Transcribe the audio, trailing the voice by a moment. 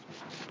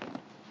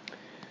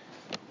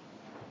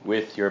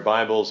With your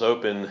Bibles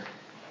open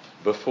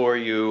before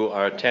you,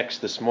 our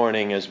text this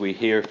morning as we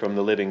hear from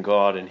the living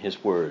God and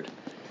His Word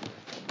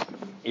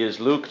is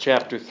Luke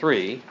chapter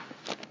 3,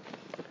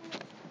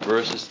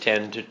 verses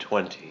 10 to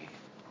 20.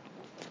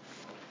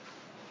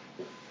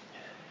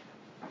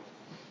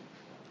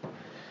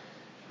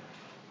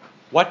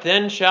 "What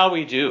then shall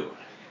we do?"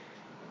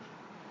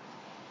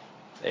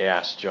 they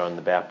asked John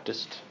the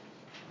Baptist.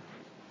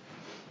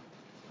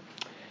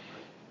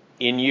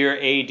 In year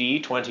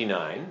AD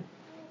 29,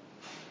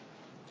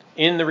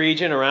 in the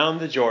region around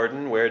the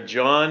Jordan where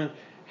John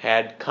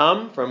had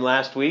come from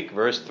last week,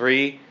 verse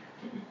 3,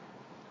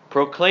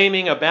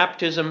 proclaiming a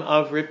baptism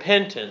of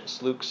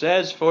repentance, Luke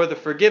says, for the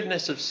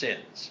forgiveness of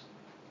sins.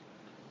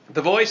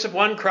 The voice of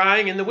one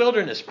crying in the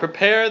wilderness,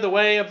 "Prepare the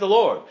way of the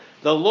Lord.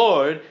 The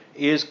Lord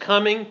is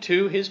coming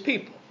to His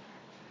people."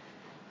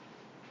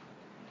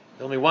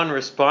 Only one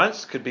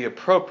response could be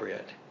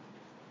appropriate.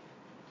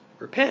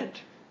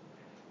 Repent,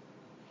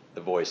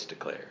 the voice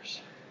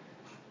declares.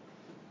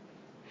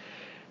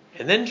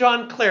 And then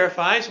John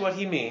clarifies what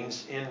he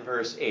means in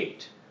verse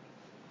 8.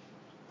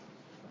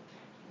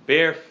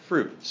 Bear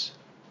fruits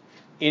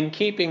in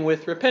keeping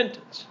with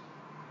repentance.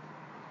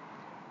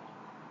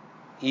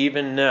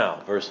 Even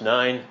now, verse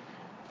 9,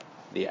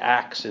 the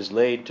axe is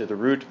laid to the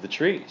root of the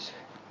trees.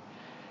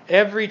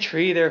 Every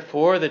tree,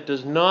 therefore, that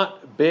does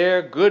not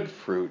bear good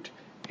fruit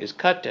is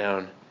cut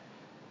down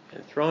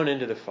and thrown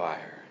into the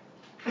fire.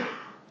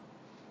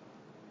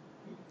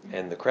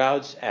 And the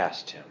crowds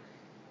asked him,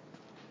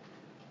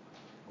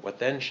 "What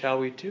then shall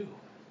we do?"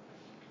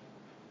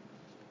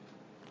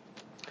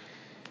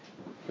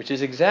 Which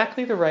is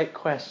exactly the right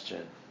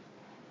question,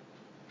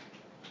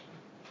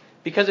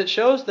 because it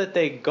shows that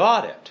they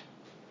got it.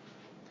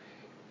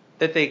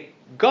 That they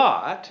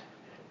got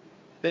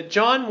that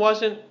John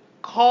wasn't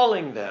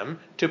calling them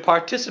to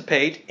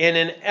participate in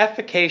an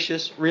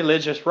efficacious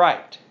religious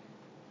rite.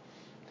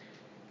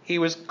 He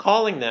was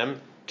calling them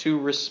to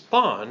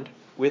respond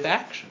with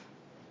action.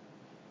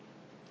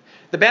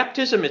 The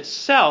baptism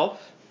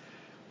itself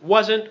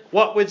wasn't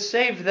what would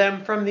save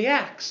them from the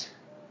axe.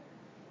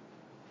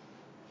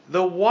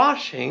 The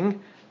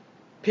washing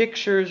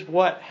pictures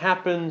what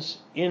happens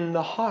in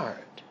the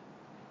heart,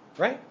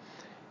 right?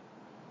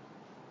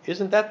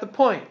 Isn't that the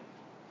point?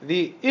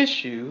 The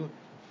issue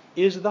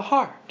is the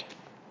heart.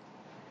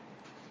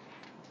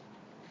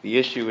 The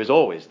issue is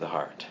always the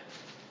heart.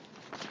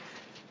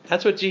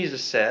 That's what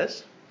Jesus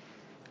says.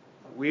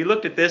 We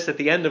looked at this at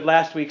the end of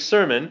last week's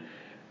sermon,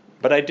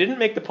 but I didn't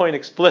make the point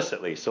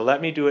explicitly, so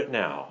let me do it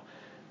now.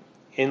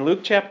 In Luke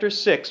chapter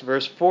 6,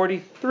 verse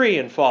 43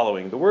 and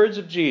following, the words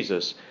of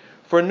Jesus,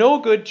 "For no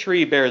good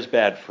tree bears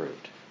bad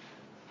fruit,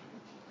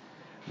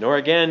 nor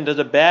again does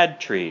a bad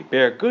tree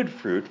bear good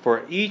fruit,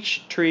 for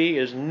each tree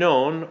is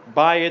known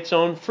by its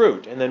own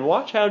fruit." And then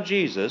watch how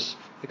Jesus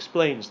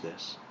explains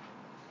this.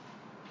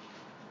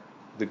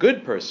 The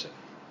good person,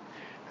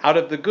 out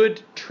of the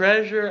good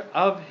treasure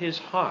of his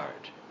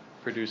heart,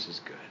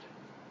 produces good.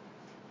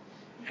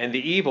 And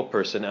the evil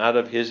person, out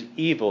of his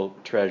evil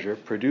treasure,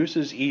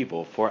 produces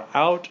evil, for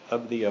out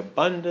of the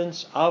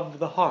abundance of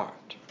the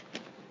heart,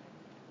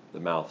 the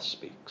mouth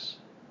speaks.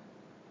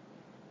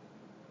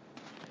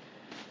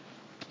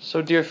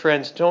 So, dear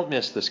friends, don't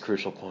miss this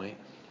crucial point.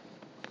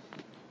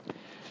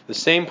 The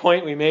same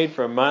point we made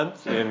for a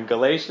month in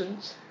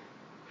Galatians,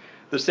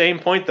 the same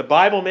point the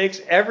Bible makes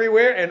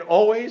everywhere and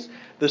always,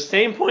 the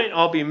same point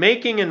I'll be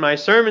making in my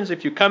sermons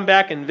if you come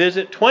back and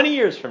visit 20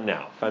 years from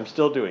now, if I'm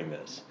still doing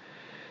this.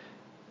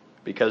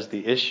 Because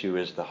the issue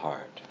is the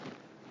heart,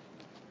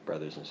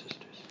 brothers and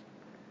sisters.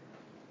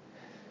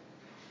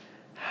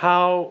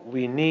 How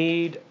we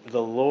need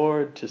the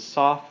Lord to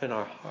soften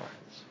our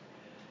hearts.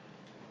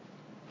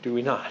 Do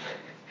we not?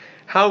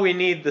 How we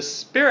need the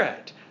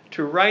Spirit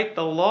to write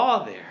the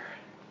law there.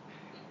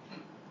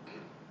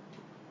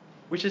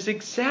 Which is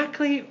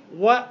exactly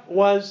what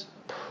was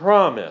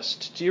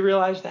promised. Do you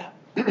realize that?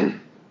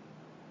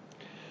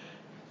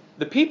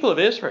 The people of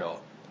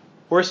Israel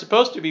were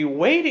supposed to be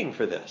waiting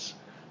for this.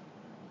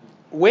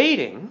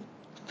 Waiting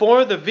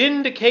for the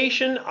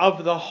vindication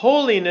of the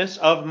holiness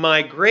of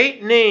my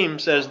great name,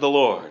 says the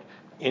Lord.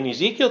 In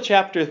Ezekiel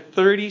chapter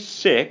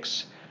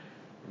 36,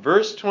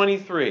 verse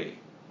 23.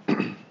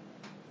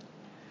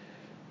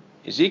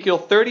 Ezekiel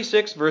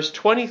 36, verse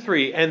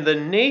 23, "And the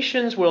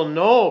nations will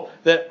know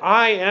that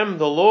I am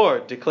the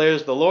Lord,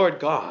 declares the Lord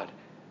God,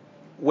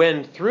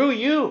 when through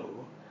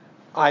you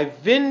I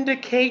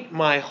vindicate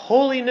my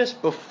holiness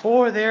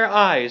before their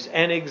eyes."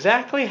 And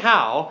exactly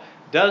how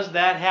does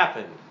that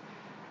happen?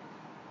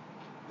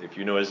 If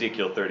you know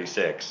Ezekiel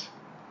 36.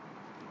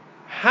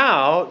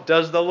 How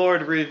does the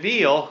Lord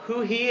reveal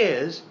who He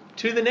is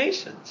to the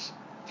nations?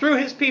 Through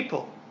His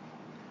people.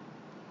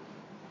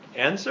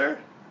 Answer?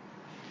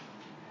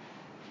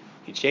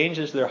 He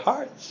changes their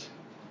hearts.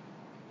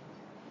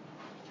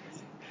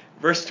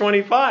 Verse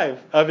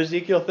 25 of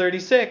Ezekiel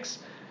 36.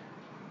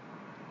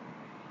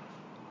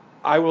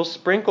 "I will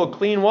sprinkle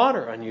clean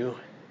water on you,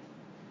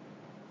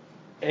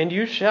 and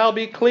you shall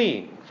be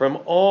clean. From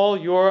all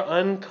your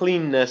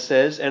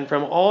uncleannesses and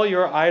from all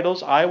your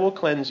idols I will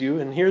cleanse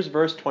you. And here's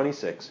verse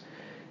 26.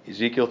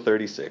 Ezekiel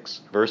 36,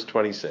 verse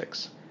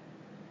 26.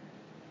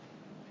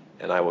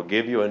 And I will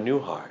give you a new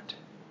heart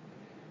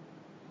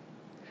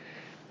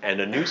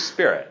and a new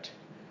spirit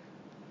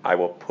I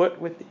will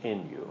put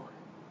within you.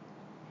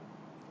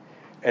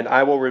 And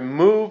I will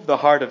remove the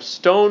heart of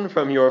stone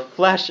from your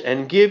flesh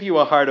and give you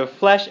a heart of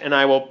flesh, and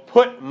I will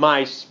put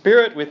my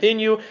spirit within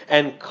you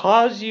and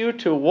cause you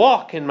to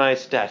walk in my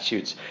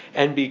statutes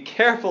and be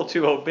careful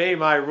to obey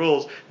my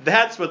rules.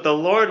 That's what the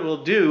Lord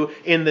will do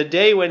in the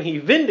day when he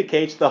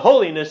vindicates the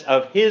holiness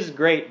of his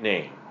great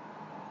name.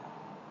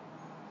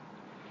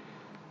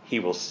 He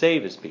will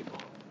save his people.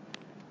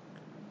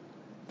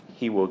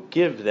 He will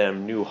give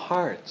them new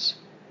hearts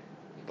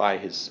by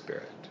his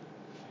Spirit.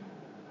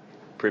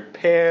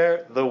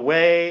 Prepare the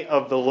way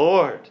of the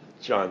Lord,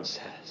 John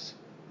says.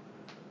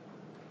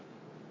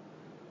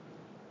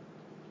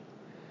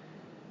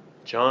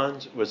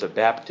 John's was a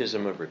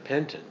baptism of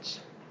repentance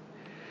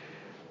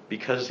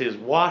because his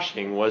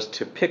washing was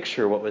to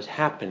picture what was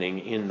happening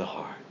in the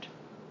heart.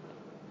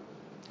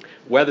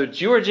 Whether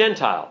Jew or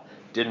Gentile,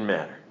 didn't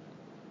matter.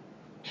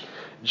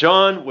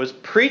 John was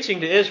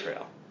preaching to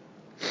Israel.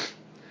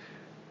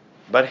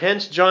 But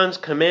hence John's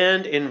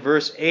command in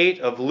verse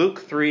 8 of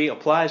Luke 3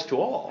 applies to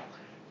all.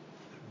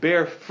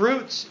 Bear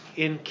fruits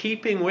in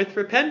keeping with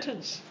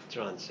repentance,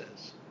 John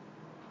says.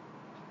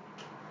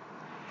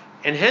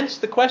 And hence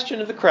the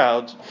question of the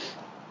crowds,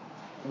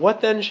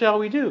 what then shall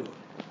we do?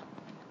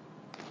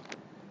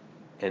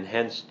 And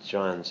hence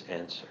John's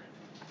answer.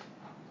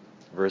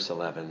 Verse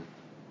 11.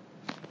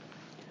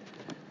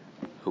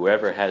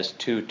 Whoever has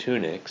 2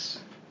 tunics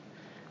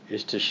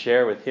is to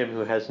share with him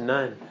who has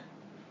none.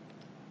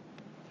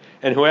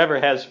 And whoever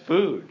has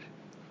food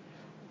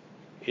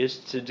is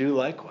to do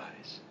likewise.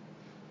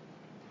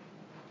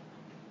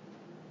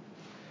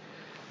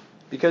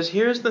 Because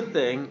here's the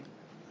thing,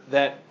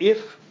 that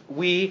if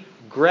we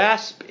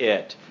grasp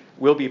it,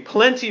 will be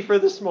plenty for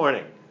this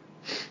morning.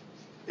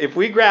 If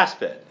we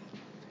grasp it,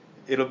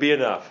 it'll be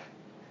enough.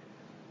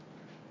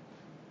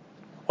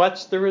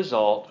 What's the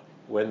result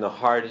when the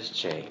heart is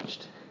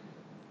changed?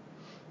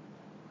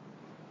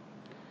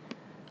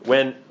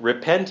 When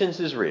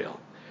repentance is real,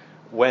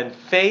 when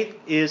faith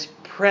is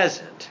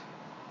present,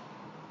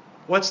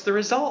 what's the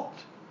result?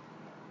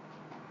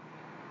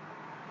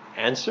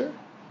 Answer?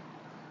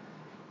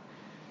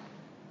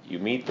 You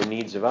meet the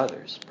needs of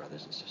others,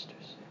 brothers and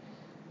sisters.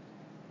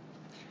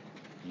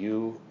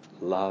 You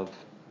love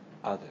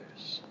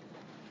others.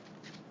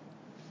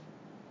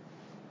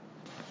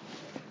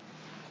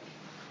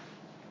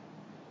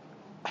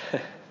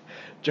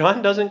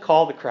 John doesn't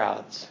call the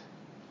crowds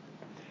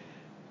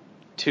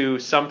to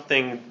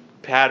something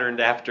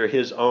patterned after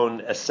his own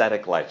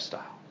ascetic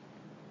lifestyle.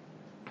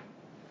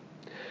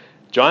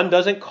 John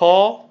doesn't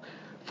call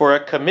for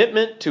a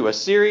commitment to a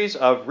series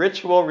of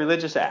ritual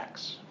religious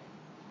acts.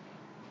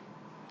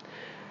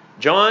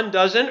 John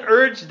doesn't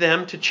urge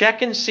them to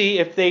check and see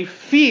if they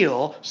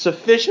feel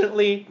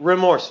sufficiently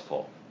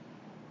remorseful.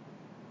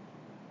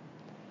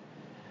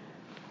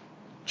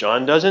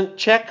 John doesn't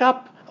check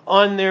up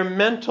on their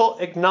mental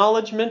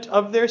acknowledgement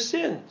of their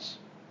sins.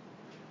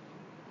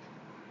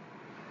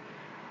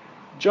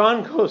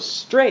 John goes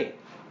straight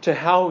to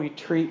how we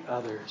treat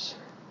others.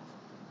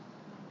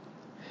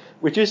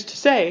 Which is to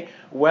say,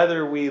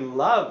 whether we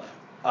love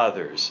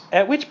others.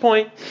 At which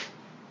point,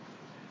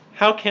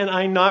 how can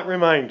I not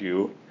remind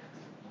you,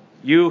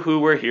 you who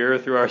were here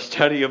through our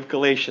study of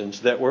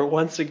Galatians, that we're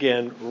once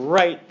again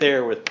right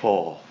there with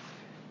Paul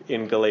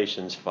in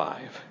Galatians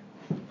 5.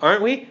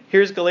 Aren't we?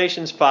 Here's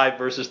Galatians 5,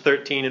 verses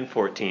 13 and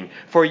 14.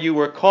 For you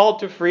were called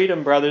to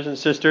freedom, brothers and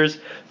sisters.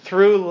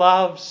 Through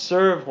love,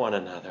 serve one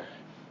another.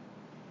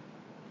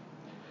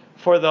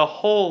 For the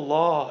whole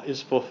law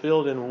is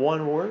fulfilled in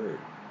one word.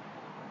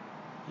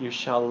 You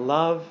shall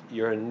love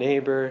your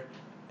neighbor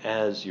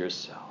as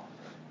yourself.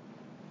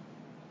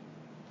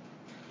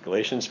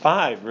 Galatians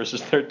 5,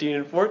 verses 13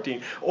 and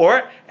 14.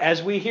 Or,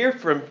 as we hear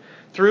from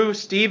through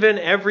Stephen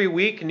every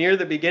week near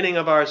the beginning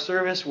of our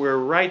service, we're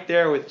right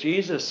there with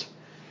Jesus.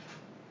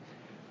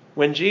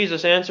 When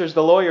Jesus answers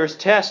the lawyer's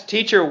test,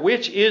 Teacher,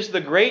 which is the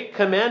great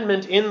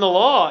commandment in the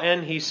law?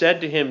 And he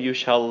said to him, You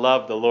shall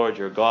love the Lord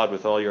your God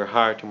with all your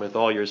heart and with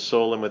all your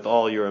soul and with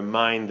all your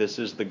mind. This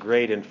is the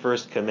great and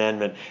first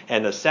commandment.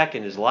 And the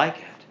second is like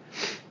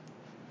it.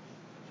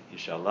 You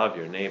shall love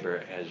your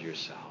neighbor as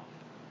yourself.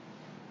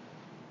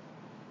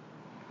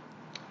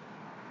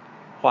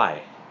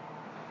 Why?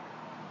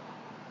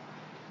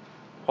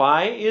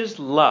 Why is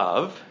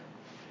love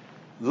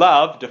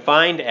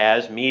defined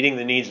as meeting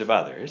the needs of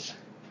others,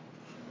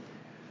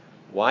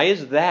 why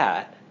is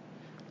that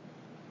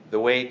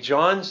the way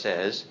John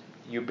says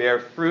you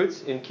bear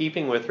fruits in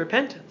keeping with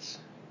repentance?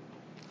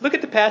 Look at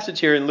the passage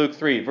here in Luke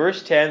 3,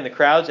 verse 10. The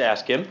crowds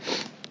ask him,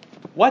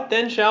 What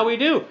then shall we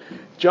do?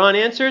 John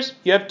answers,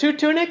 You have 2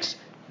 tunics?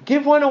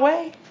 Give one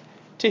away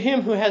to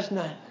him who has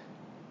none.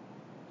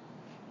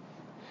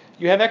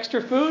 You have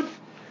extra food?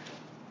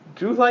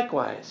 Do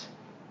likewise.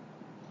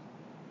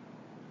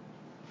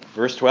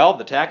 Verse 12,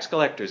 the tax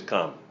collectors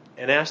come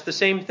and ask the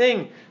same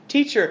thing.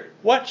 Teacher,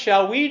 what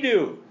shall we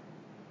do?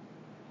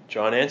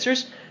 John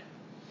answers,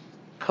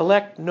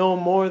 collect no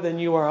more than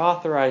you are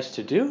authorized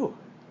to do.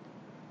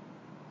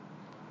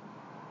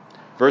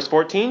 Verse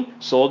 14,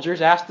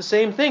 soldiers ask the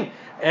same thing.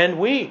 And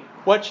we,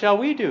 what shall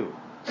we do?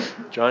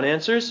 John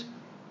answers,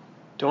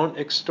 don't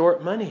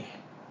extort money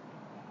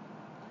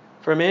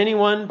from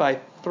anyone by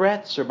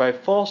threats or by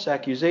false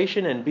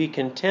accusation, and be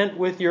content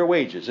with your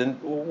wages. And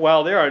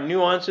while there are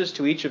nuances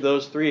to each of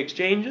those three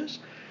exchanges,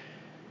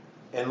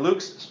 and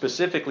Luke's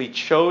specifically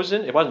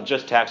chosen, it wasn't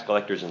just tax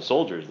collectors and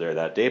soldiers there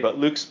that day, but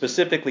Luke's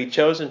specifically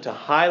chosen to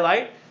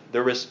highlight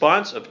the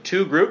response of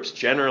two groups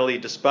generally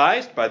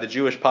despised by the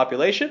Jewish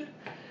population.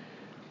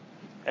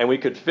 And we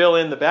could fill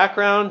in the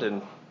background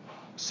and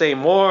say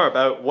more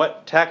about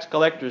what tax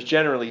collectors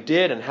generally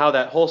did and how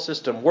that whole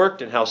system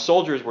worked and how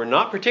soldiers were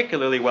not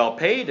particularly well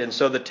paid, and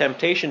so the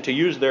temptation to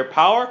use their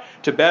power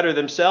to better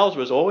themselves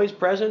was always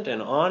present,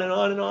 and on and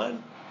on and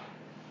on.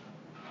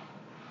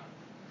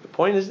 The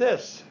point is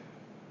this,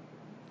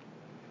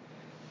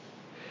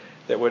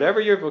 that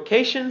whatever your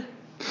vocation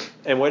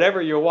and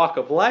whatever your walk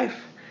of life,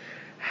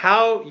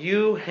 how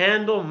you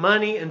handle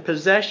money and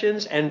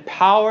possessions and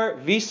power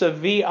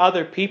vis-a-vis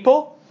other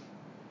people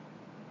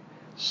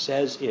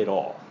says it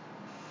all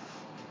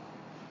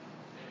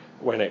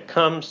when it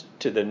comes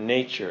to the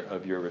nature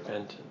of your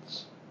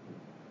repentance.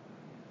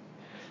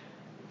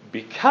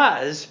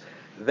 Because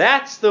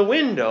that's the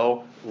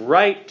window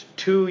right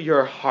to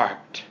your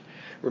heart.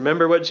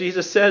 Remember what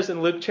Jesus says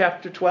in Luke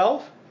chapter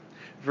 12,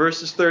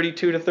 verses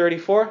 32 to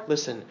 34?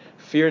 Listen,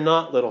 fear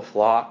not, little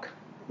flock.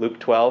 Luke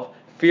 12,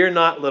 fear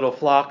not, little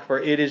flock, for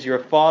it is your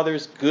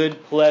Father's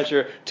good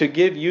pleasure to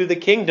give you the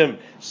kingdom.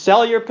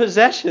 Sell your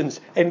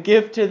possessions and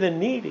give to the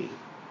needy.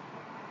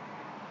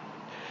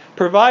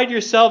 Provide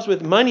yourselves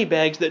with money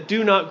bags that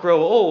do not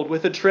grow old,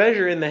 with a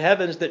treasure in the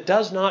heavens that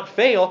does not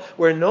fail,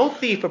 where no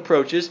thief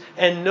approaches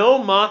and no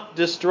moth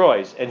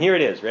destroys. And here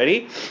it is,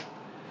 ready?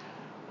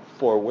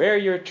 For where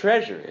your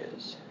treasure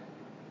is,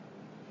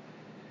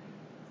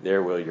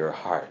 there will your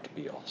heart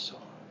be also.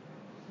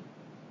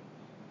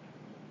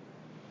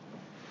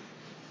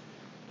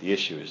 The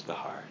issue is the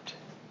heart.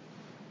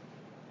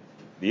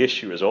 The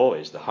issue is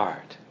always the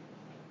heart.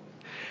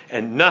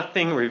 And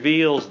nothing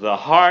reveals the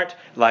heart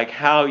like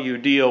how you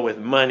deal with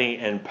money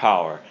and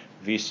power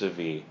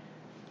vis-a-vis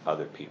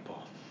other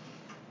people.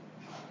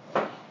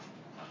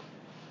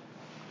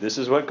 This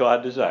is what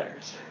God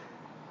desires.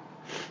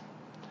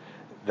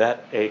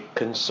 That a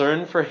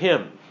concern for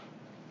Him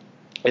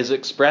is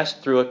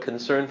expressed through a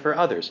concern for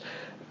others.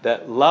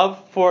 That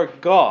love for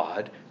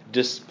God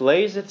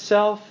displays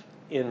itself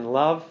in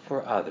love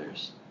for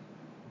others.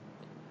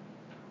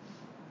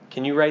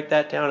 Can you write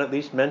that down at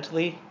least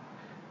mentally?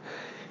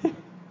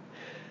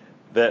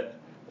 That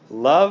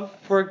love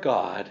for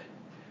God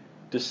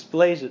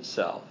displays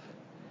itself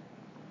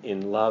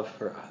in love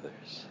for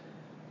others.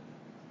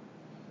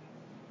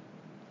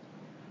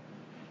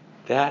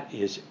 That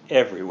is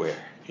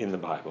everywhere in the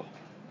Bible.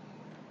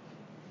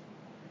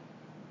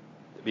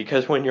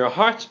 Because when your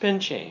heart's been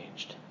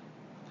changed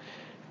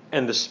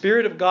and the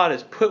Spirit of God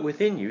is put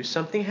within you,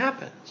 something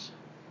happens.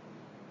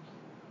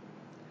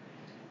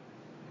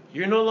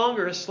 You're no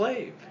longer a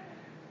slave.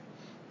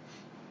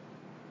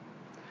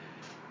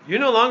 You're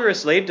no longer a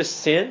slave to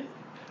sin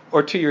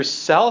or to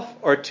yourself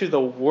or to the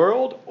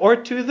world or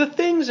to the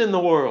things in the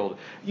world.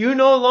 You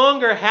no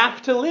longer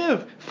have to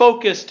live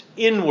focused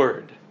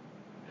inward,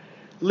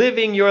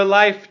 living your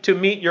life to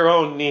meet your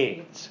own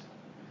needs.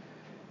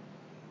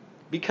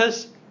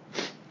 Because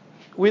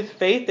with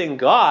faith in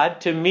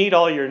God to meet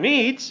all your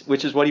needs,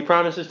 which is what He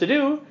promises to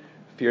do,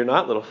 fear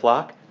not, little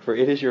flock, for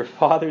it is your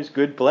Father's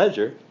good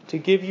pleasure to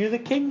give you the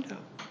kingdom.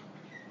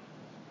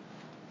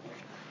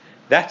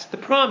 That's the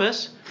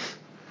promise.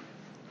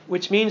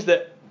 Which means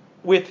that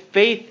with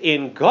faith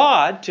in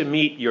God to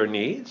meet your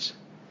needs,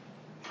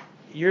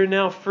 you're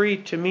now free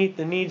to meet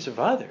the needs of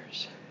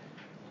others.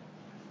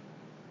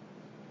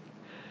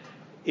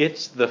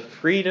 It's the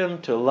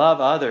freedom to love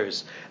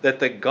others that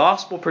the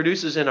gospel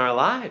produces in our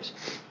lives.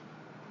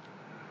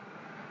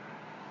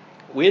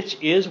 Which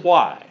is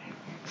why,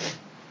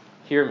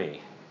 hear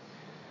me,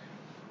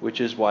 which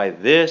is why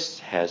this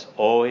has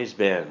always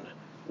been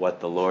what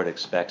the Lord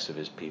expects of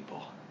His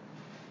people.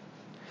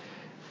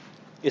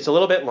 It's a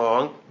little bit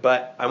long,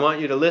 but I want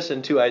you to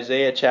listen to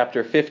Isaiah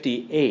chapter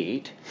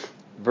 58,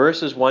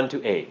 verses 1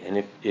 to 8.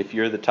 And if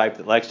you're the type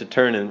that likes to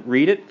turn and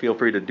read it, feel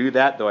free to do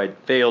that, though I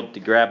failed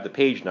to grab the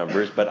page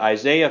numbers. But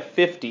Isaiah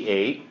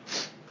 58,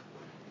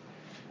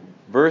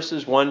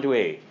 verses 1 to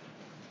 8.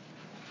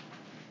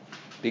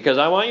 Because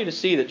I want you to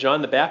see that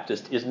John the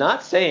Baptist is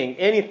not saying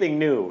anything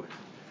new.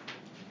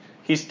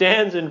 He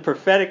stands in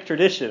prophetic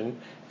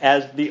tradition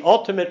as the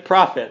ultimate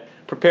prophet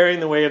preparing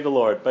the way of the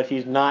Lord, but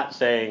he's not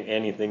saying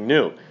anything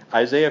new.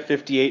 Isaiah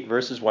 58,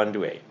 verses 1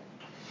 to 8.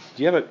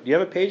 Do you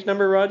have a page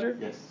number, Roger?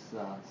 Yes,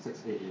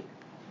 688.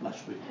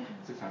 Last week,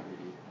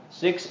 688.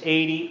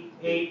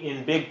 688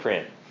 in big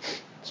print.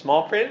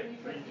 Small print?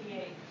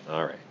 58.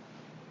 All right.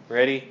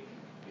 Ready?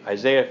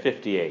 Isaiah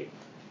 58.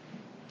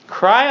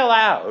 Cry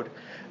aloud.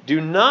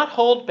 Do not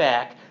hold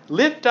back.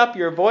 Lift up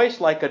your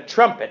voice like a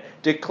trumpet.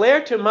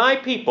 Declare to my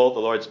people," the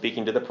Lord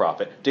speaking to the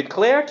prophet,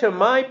 "declare to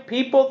my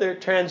people their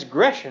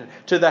transgression,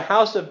 to the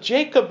house of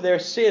Jacob their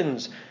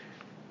sins.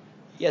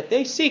 Yet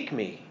they seek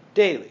me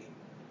daily,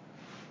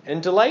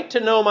 and delight to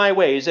know my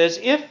ways, as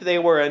if they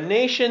were a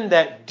nation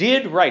that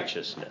did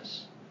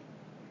righteousness,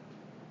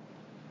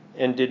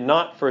 and did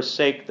not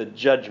forsake the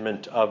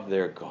judgment of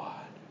their God.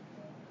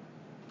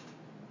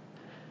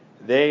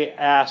 They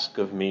ask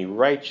of me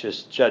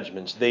righteous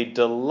judgments. They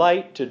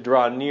delight to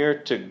draw near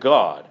to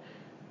God."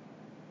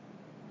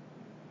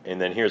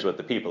 And then here's what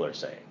the people are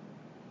saying.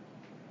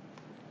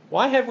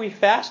 "Why have we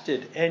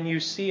fasted and you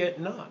see it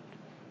not?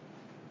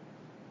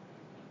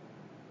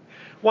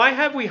 Why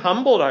have we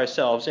humbled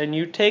ourselves and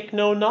you take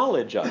no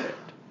knowledge of it?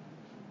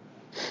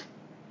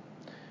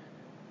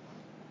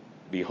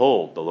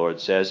 Behold," the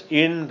Lord says,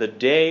 "in the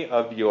day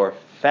of your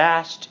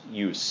fast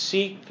you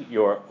seek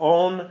your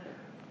own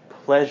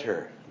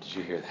pleasure." Did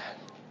you hear that?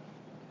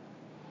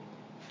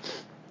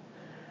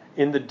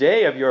 "In the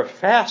day of your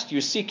fast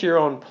you seek your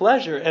own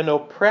pleasure and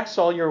oppress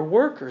all your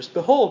workers.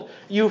 Behold,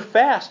 you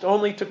fast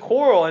only to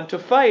quarrel and to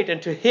fight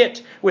and to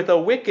hit with a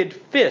wicked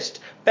fist.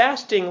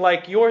 Fasting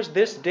like yours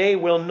this day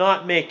will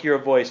not make your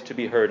voice to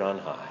be heard on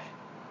high.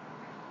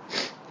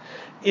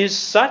 Is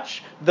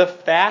such the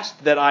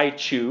fast that I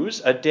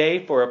choose, a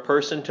day for a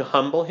person to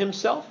humble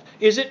himself?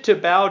 Is it to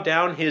bow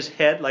down his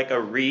head like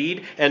a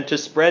reed and to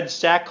spread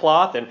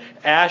sackcloth and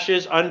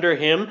ashes under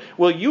him?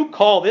 Will you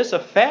call this a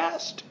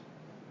fast?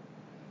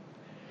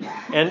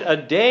 And a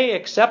day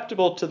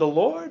acceptable to the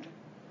Lord?"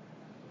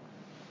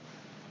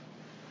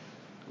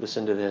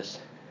 Listen to this.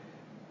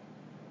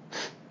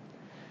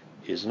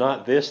 "Is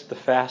not this the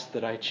fast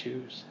that I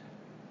choose?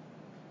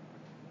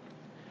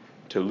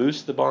 To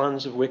loose the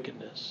bonds of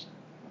wickedness,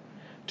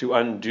 to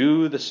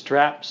undo the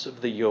straps of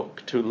the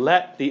yoke, to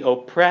let the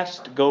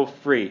oppressed go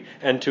free,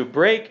 and to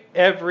break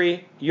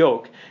every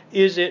yoke.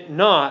 Is it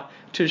not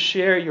to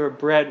share your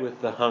bread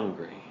with the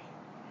hungry,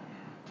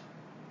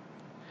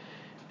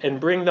 and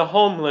bring the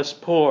homeless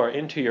poor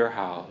into your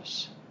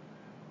house?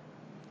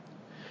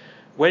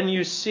 When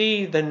you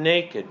see the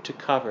naked, to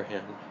cover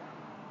him,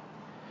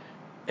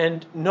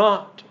 and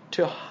not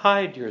to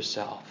hide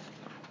yourself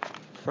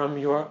from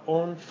your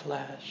own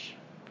flesh?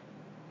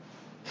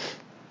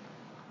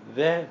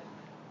 Then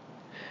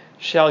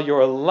shall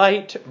your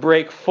light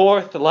break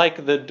forth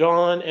like the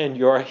dawn, and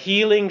your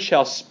healing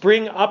shall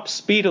spring up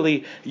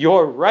speedily.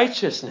 Your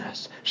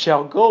righteousness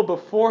shall go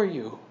before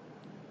you.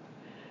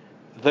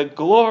 The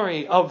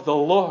glory of the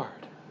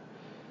Lord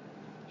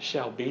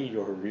shall be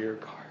your rear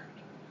guard."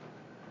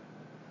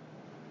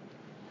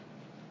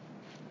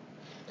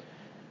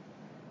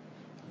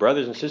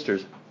 Brothers and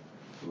sisters,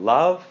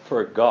 love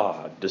for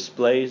God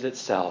displays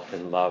itself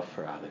in love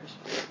for others.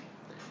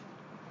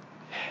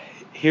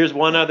 Here's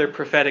one other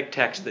prophetic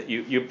text that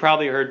you've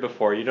probably heard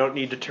before. You don't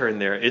need to turn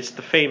there. It's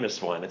the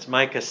famous one. It's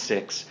Micah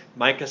 6.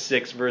 Micah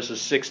 6, verses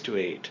 6 to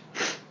 8.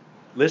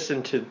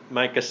 Listen to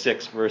Micah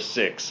 6, verse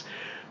 6.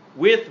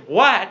 "With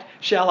what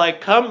shall I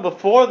come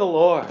before the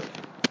Lord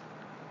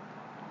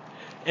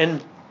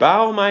and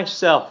bow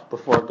myself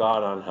before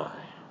God on high?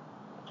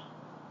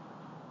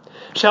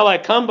 Shall I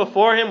come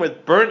before him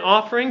with burnt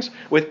offerings,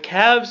 with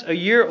calves a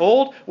year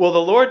old? Will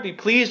the Lord be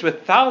pleased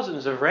with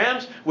thousands of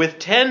rams, with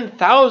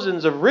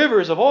 10,000s of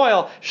rivers of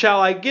oil? Shall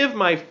I give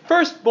my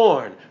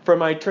firstborn for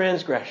my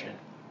transgression,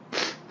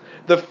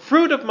 the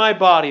fruit of my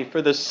body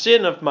for the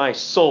sin of my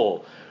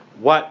soul?"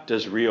 What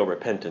does real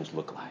repentance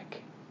look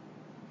like?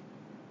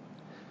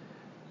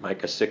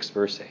 Micah 6,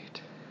 verse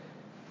 8.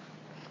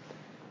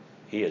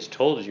 "He has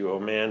told you, O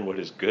man, what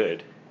is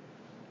good.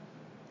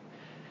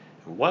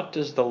 What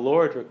does the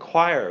Lord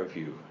require of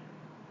you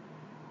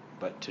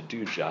but to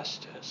do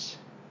justice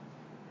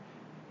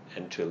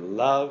and to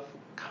love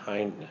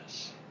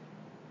kindness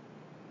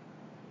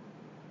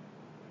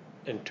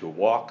and to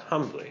walk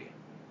humbly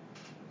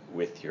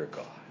with your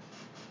God?"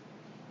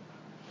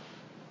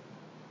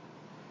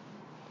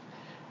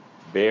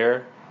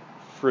 Bear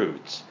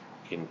fruits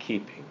in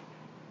keeping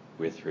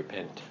with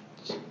repentance.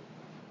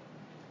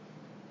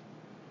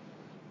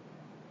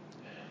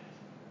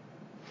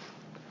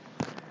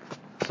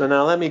 So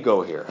now let me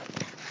go here.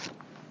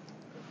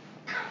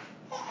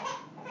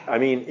 I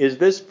mean, is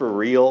this for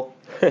real?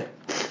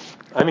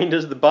 I mean,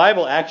 does the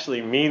Bible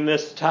actually mean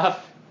this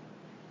stuff?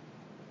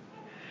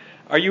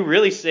 Are you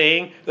really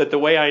saying that the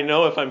way I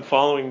know if I'm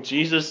following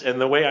Jesus,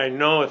 and the way I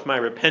know if my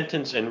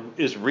repentance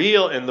is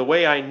real, and the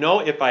way I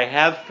know if I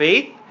have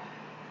faith,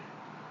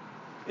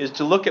 is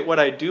to look at what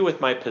I do with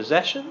my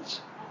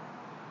possessions,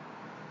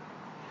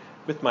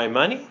 with my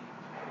money,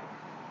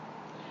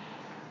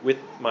 with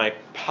my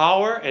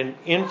power and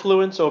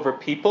influence over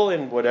people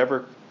in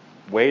whatever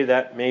way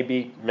that may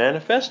be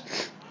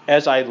manifest,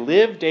 as I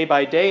live day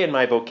by day in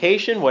my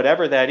vocation,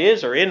 whatever that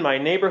is, or in my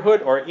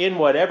neighborhood, or in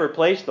whatever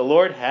place the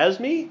Lord has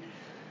me?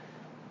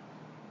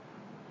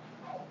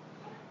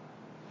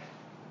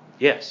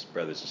 Yes,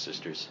 brothers and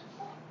sisters.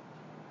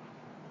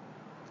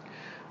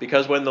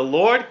 Because when the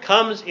Lord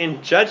comes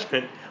in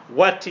judgment,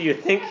 What do you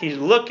think he's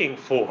looking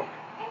for?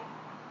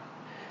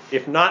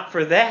 If not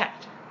for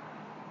that.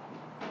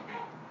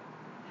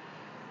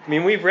 I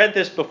mean, we've read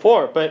this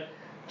before, but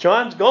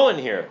John's going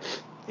here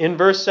in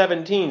verse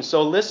 17.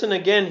 So listen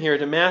again here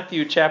to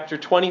Matthew chapter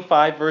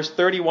 25, verse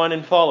 31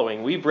 and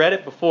following. We've read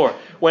it before.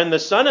 When the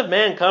Son of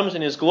Man comes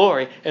in his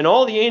glory and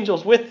all the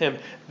angels with him,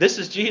 this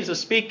is Jesus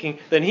speaking,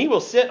 then he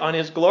will sit on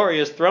his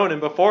glorious throne,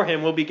 and before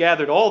him will be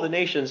gathered all the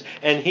nations,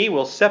 and he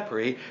will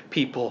separate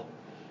people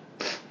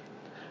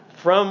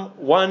from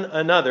one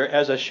another,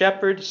 as a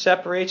shepherd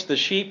separates the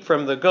sheep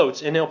from the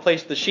goats. And he'll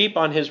place the sheep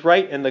on his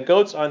right and the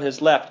goats on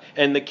his left.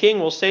 And the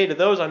king will say to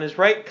those on his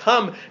right,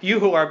 "Come,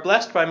 you who are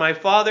blessed by my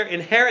Father,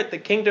 inherit the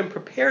kingdom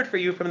prepared for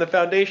you from the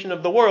foundation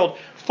of the world.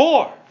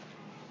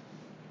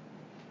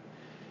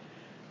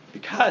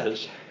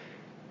 Because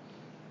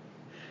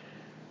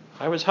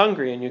I was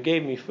hungry and you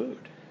gave me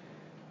food.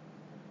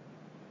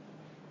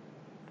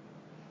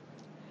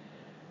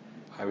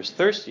 I was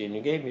thirsty and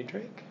you gave me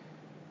drink.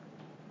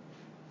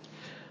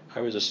 I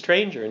was a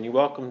stranger and you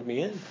welcomed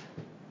me in.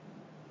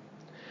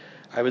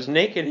 I was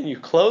naked and you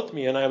clothed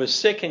me, and I was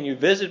sick and you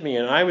visited me,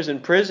 and I was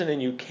in prison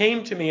and you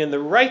came to me." And the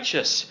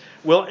righteous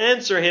will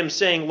answer him,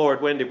 saying,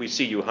 "Lord, when did we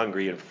see you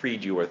hungry and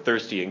feed you, or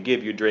thirsty and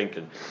give you drink,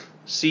 and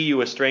see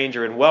you a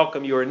stranger and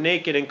welcome you, or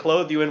naked and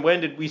clothe you? And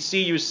when did we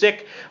see you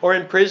sick or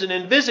in prison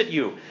and visit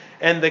you?"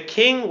 And the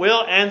king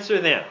will answer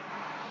them.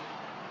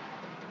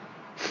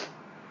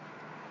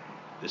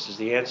 This is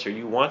the answer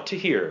you want to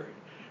hear,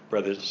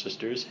 brothers and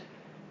sisters.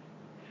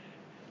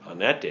 On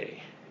that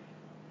day,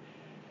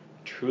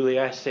 truly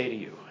I say to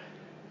you,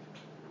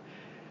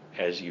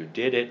 as you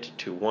did it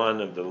to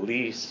one of the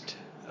least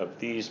of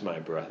these my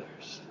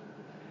brothers,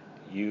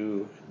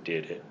 you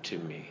did it to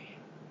me.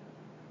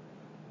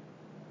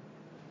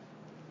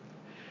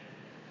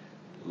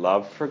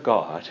 Love for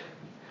God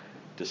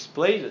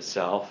displays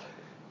itself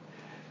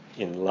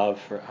in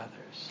love for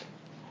others.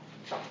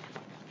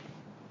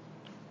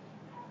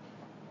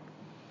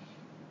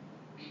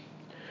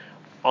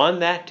 On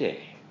that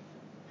day,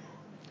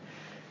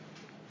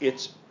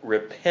 it's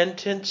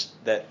repentance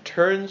that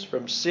turns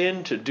from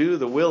sin to do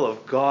the will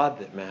of God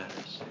that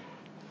matters.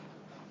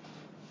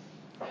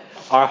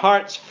 Our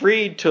hearts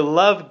freed to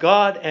love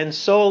God and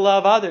so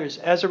love others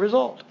as a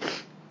result.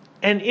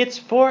 And it's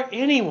for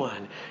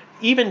anyone,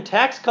 even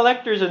tax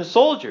collectors and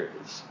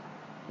soldiers,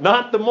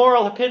 not the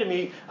moral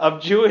epitome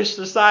of Jewish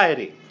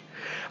society,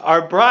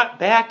 are brought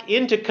back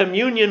into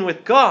communion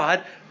with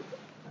God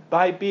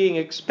by being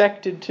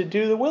expected to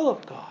do the will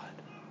of God.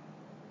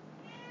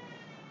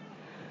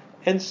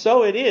 And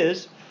so it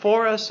is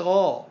for us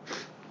all.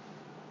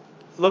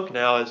 Look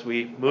now as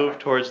we move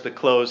towards the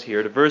close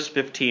here to verse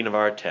 15 of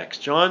our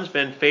text. John's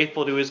been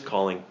faithful to his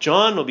calling.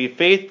 John will be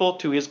faithful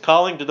to his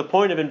calling to the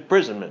point of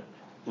imprisonment,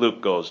 Luke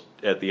goes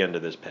at the end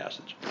of this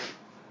passage.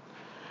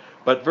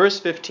 But verse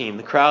 15,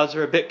 the crowds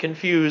are a bit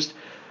confused,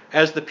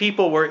 as the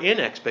people were in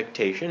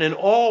expectation, and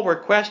all were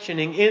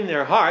questioning in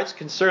their hearts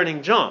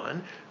concerning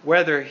John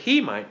whether he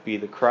might be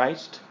the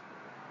Christ,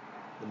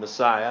 the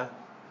Messiah.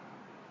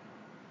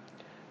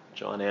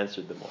 John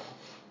answered them all.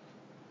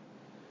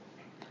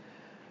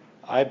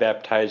 I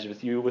baptize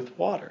with you with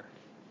water,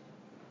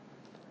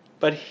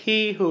 but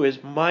he who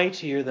is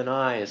mightier than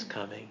I is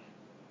coming,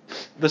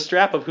 the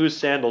strap of whose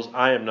sandals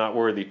I am not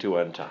worthy to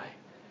untie.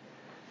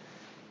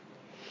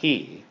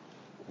 He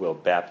will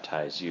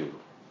baptize you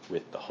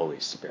with the Holy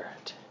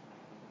Spirit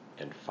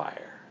and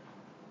fire.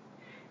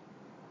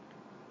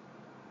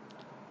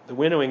 The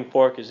winnowing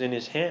fork is in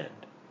his hand,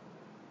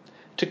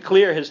 to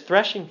clear his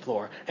threshing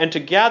floor, and to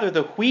gather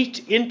the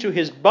wheat into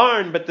his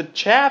barn, but the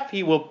chaff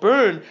he will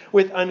burn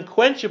with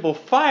unquenchable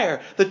fire.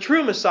 The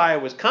true Messiah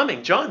was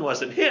coming. John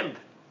wasn't him.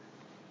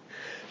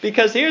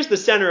 Because here's the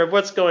center of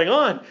what's going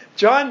on.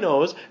 John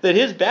knows that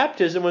his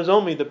baptism was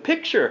only the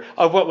picture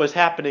of what was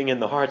happening in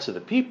the hearts of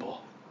the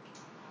people.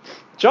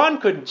 John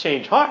couldn't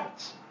change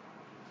hearts.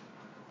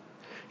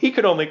 He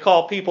could only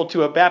call people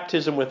to a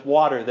baptism with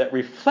water that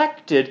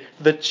reflected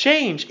the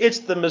change. It's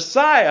the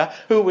Messiah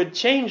who would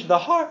change the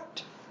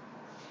heart.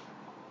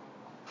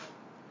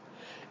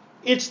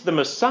 It's the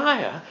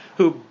Messiah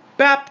who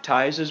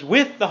baptizes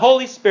with the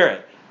Holy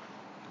Spirit,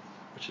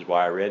 which is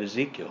why I read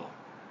Ezekiel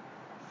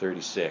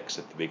 36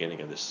 at the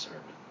beginning of this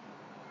sermon.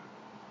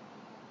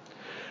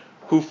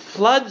 Who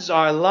floods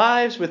our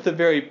lives with the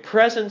very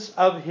presence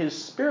of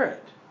his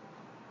Spirit.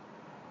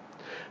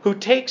 Who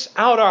takes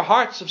out our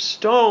hearts of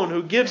stone,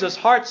 who gives us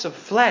hearts of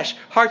flesh,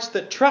 hearts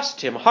that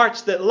trust him,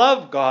 hearts that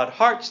love God,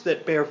 hearts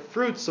that bear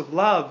fruits of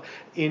love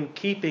in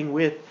keeping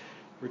with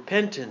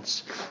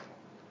repentance.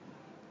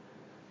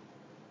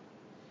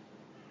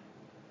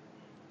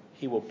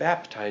 He will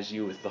baptize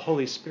you with the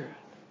Holy Spirit.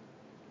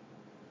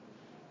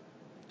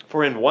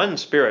 For in one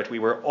Spirit we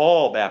were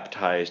all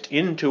baptized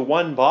into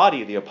one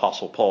body, the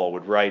Apostle Paul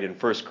would write in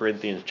 1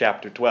 Corinthians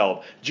chapter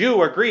 12. Jew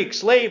or Greek,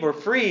 slave or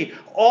free,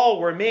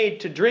 all were made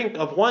to drink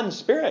of one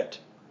Spirit.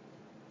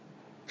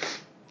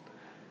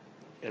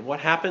 And what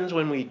happens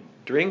when we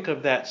drink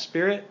of that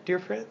Spirit, dear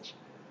friends?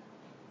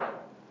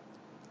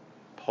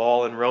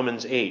 Paul in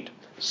Romans 8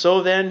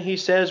 So then, he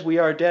says, we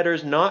are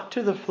debtors not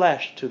to the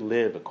flesh to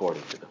live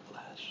according to the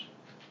flesh.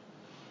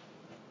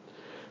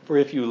 For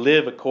if you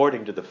live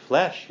according to the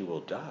flesh, you will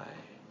die.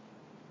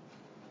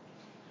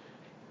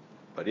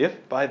 But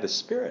if by the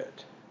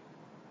Spirit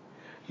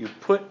you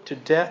put to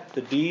death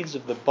the deeds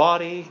of the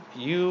body,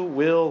 you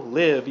will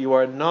live. You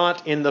are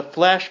not in the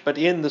flesh, but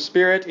in the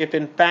Spirit, if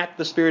in fact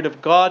the Spirit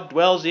of God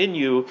dwells in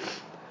you.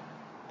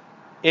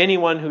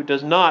 Anyone who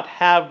does not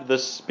have the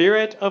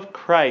Spirit of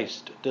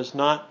Christ does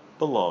not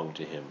belong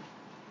to him.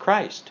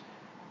 Christ,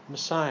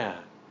 Messiah,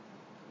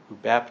 who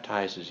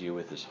baptizes you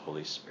with his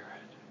Holy Spirit.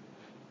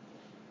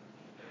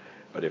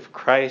 But if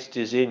Christ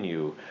is in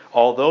you,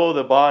 although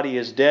the body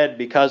is dead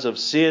because of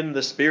sin,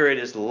 the Spirit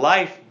is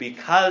life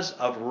because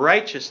of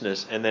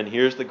righteousness. And then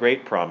here's the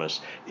great promise.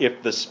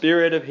 If the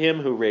Spirit of him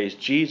who raised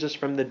Jesus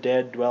from the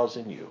dead dwells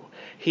in you,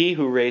 he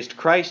who raised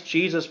Christ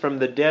Jesus from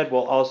the dead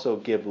will also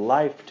give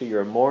life to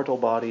your mortal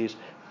bodies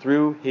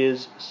through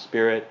his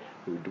Spirit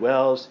who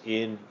dwells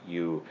in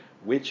you.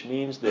 Which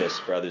means this,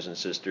 brothers and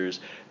sisters,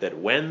 that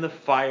when the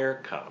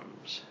fire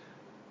comes,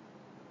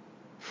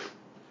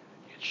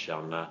 it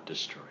shall not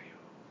destroy you.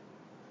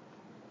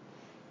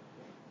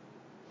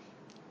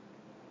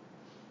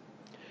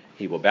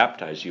 He will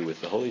baptize you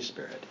with the Holy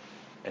Spirit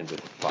and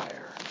with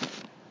fire.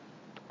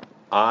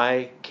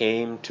 I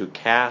came to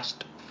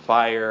cast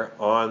fire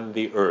on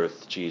the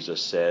earth,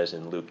 Jesus says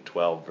in Luke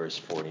 12, verse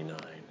 49.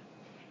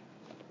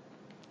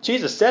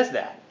 Jesus says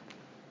that.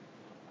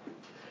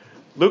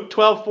 Luke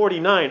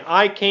 12:49,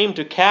 I came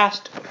to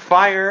cast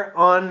fire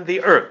on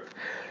the earth,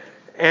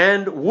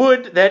 and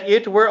would that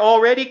it were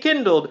already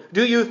kindled.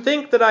 Do you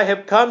think that I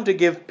have come to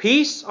give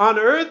peace on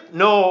earth?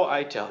 No,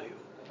 I tell you,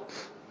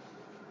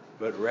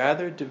 but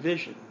rather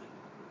division.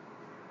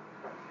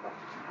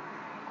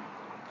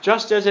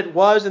 Just as it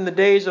was in the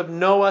days of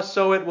Noah,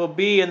 so it will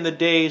be in the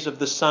days of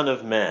the Son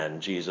of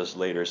Man, Jesus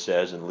later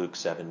says in Luke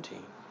 17.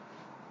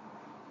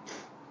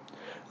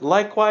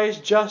 Likewise,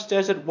 just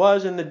as it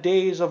was in the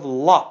days of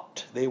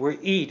Lot, they were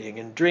eating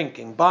and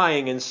drinking,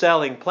 buying and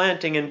selling,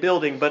 planting and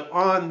building. But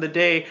on the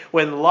day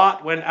when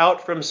Lot went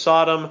out from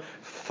Sodom,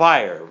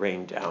 fire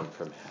rained down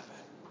from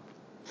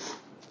heaven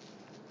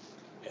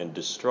and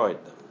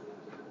destroyed them.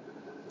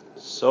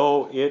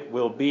 So it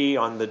will be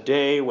on the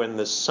day when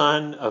the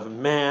Son of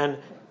Man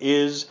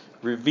is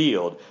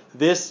revealed.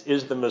 This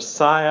is the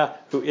Messiah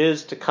who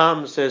is to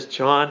come, says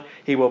John.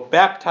 He will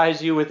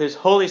baptize you with his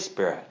Holy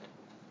Spirit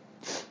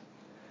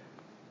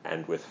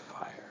and with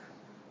fire.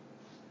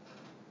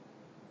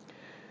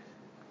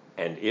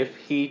 And if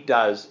he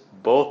does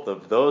both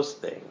of those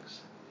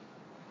things,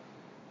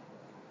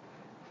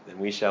 then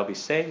we shall be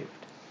saved.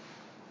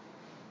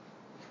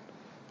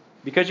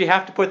 Because you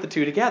have to put the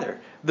two together.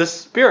 The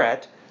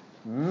Spirit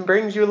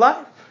brings you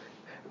life,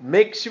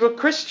 makes you a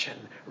Christian,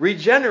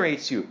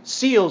 regenerates you,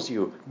 seals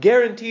you,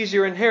 guarantees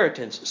your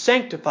inheritance,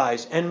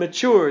 sanctifies and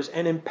matures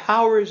and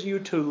empowers you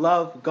to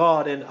love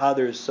God and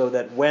others so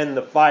that when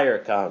the fire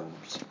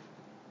comes,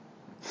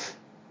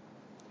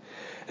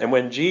 and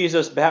when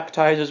Jesus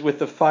baptizes with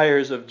the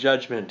fires of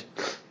judgment,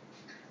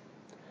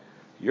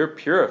 you're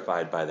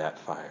purified by that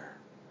fire.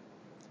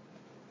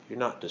 You're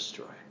not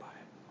destroyed by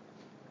it.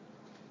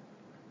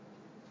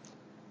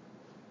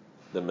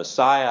 The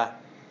Messiah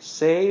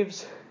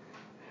saves,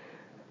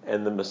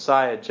 and the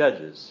Messiah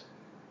judges.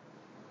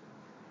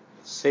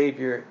 The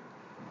Savior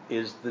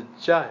is the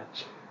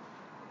judge.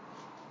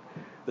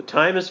 The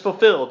time is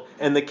fulfilled,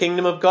 and the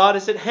kingdom of God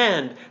is at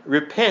hand.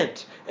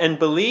 Repent and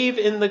believe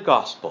in the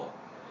gospel.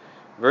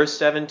 Verse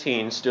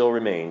 17 still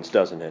remains,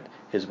 doesn't it?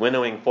 His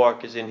winnowing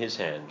fork is in his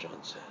hand,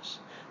 John says,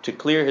 to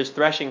clear his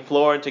threshing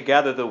floor and to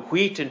gather the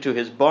wheat into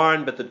his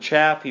barn, but the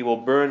chaff he will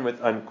burn with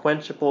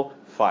unquenchable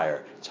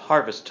fire. It's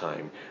harvest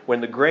time,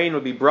 when the grain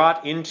would be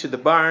brought into the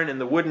barn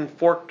and the wooden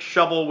fork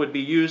shovel would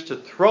be used to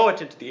throw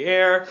it into the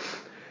air,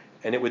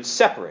 and it would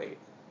separate.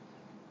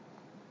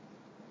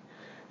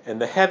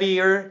 And the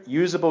heavier,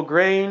 usable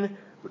grain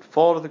would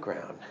fall to the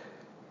ground,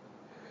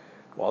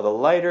 while the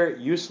lighter,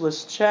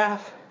 useless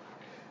chaff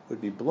would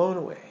be blown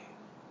away.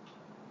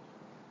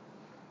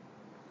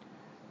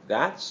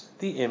 That's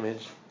the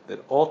image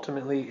that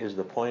ultimately is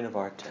the point of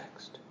our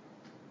text.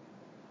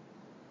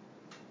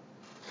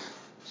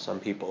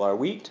 Some people are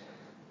wheat.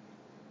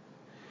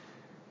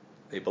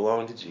 They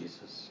belong to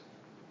Jesus.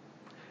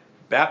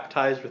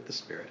 Baptized with the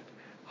Spirit,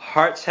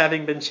 hearts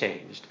having been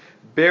changed,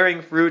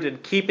 bearing fruit in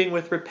keeping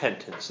with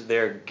repentance,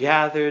 they're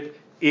gathered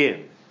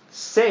in,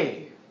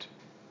 saved.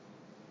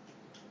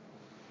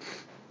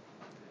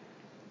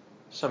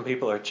 Some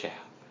people are chaff,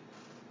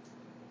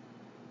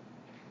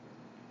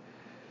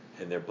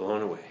 and they're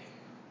blown away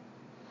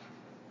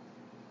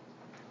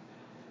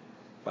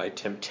by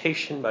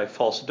temptation, by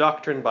false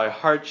doctrine, by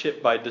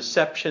hardship, by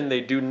deception.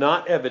 They do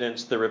not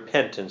evidence the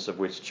repentance of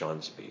which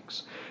John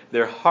speaks.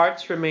 Their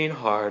hearts remain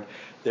hard.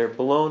 They're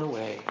blown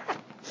away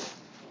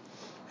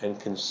and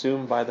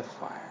consumed by the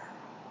fire.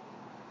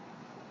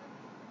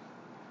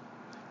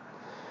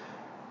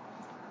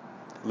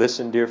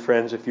 Listen, dear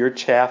friends, if you're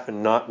chaff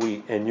and not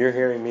wheat, and you're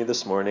hearing me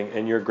this morning,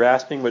 and you're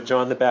grasping what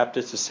John the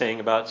Baptist is saying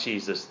about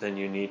Jesus, then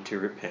you need to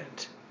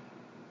repent.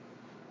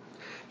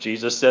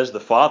 Jesus says the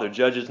Father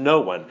judges no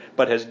one,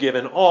 but has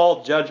given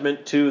all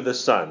judgment to the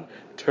Son.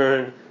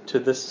 Turn to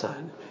the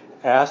Son.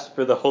 Ask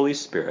for the Holy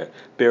Spirit.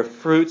 Bear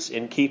fruits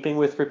in keeping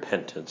with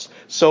repentance.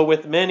 So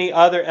with many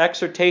other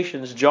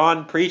exhortations,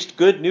 John preached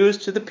good news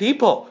to the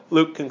people.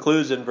 Luke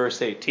concludes in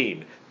verse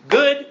 18.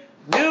 Good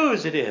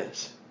news it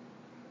is.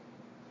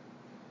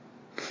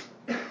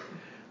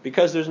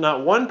 Because there's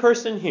not one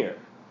person here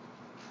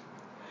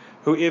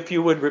who, if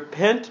you would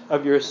repent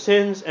of your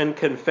sins and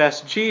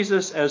confess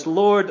Jesus as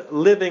Lord,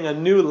 living a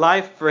new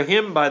life for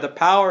Him by the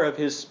power of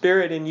His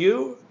Spirit in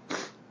you,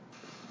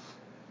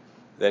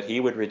 that He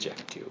would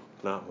reject you.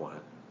 Not one.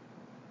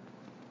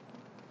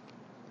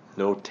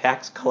 No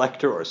tax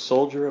collector or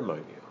soldier among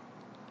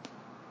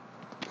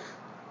you.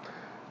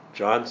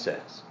 John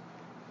says,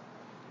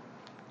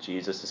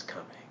 Jesus is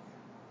coming.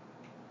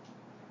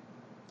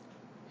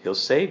 He'll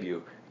save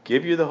you,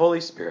 give you the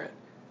Holy Spirit,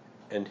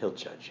 and He'll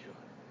judge you.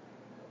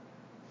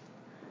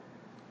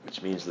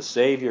 Which means the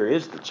Savior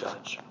is the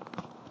judge.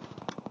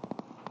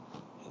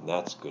 And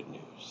that's good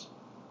news.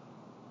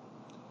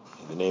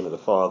 In the name of the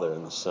Father,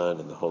 and the Son,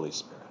 and the Holy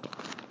Spirit.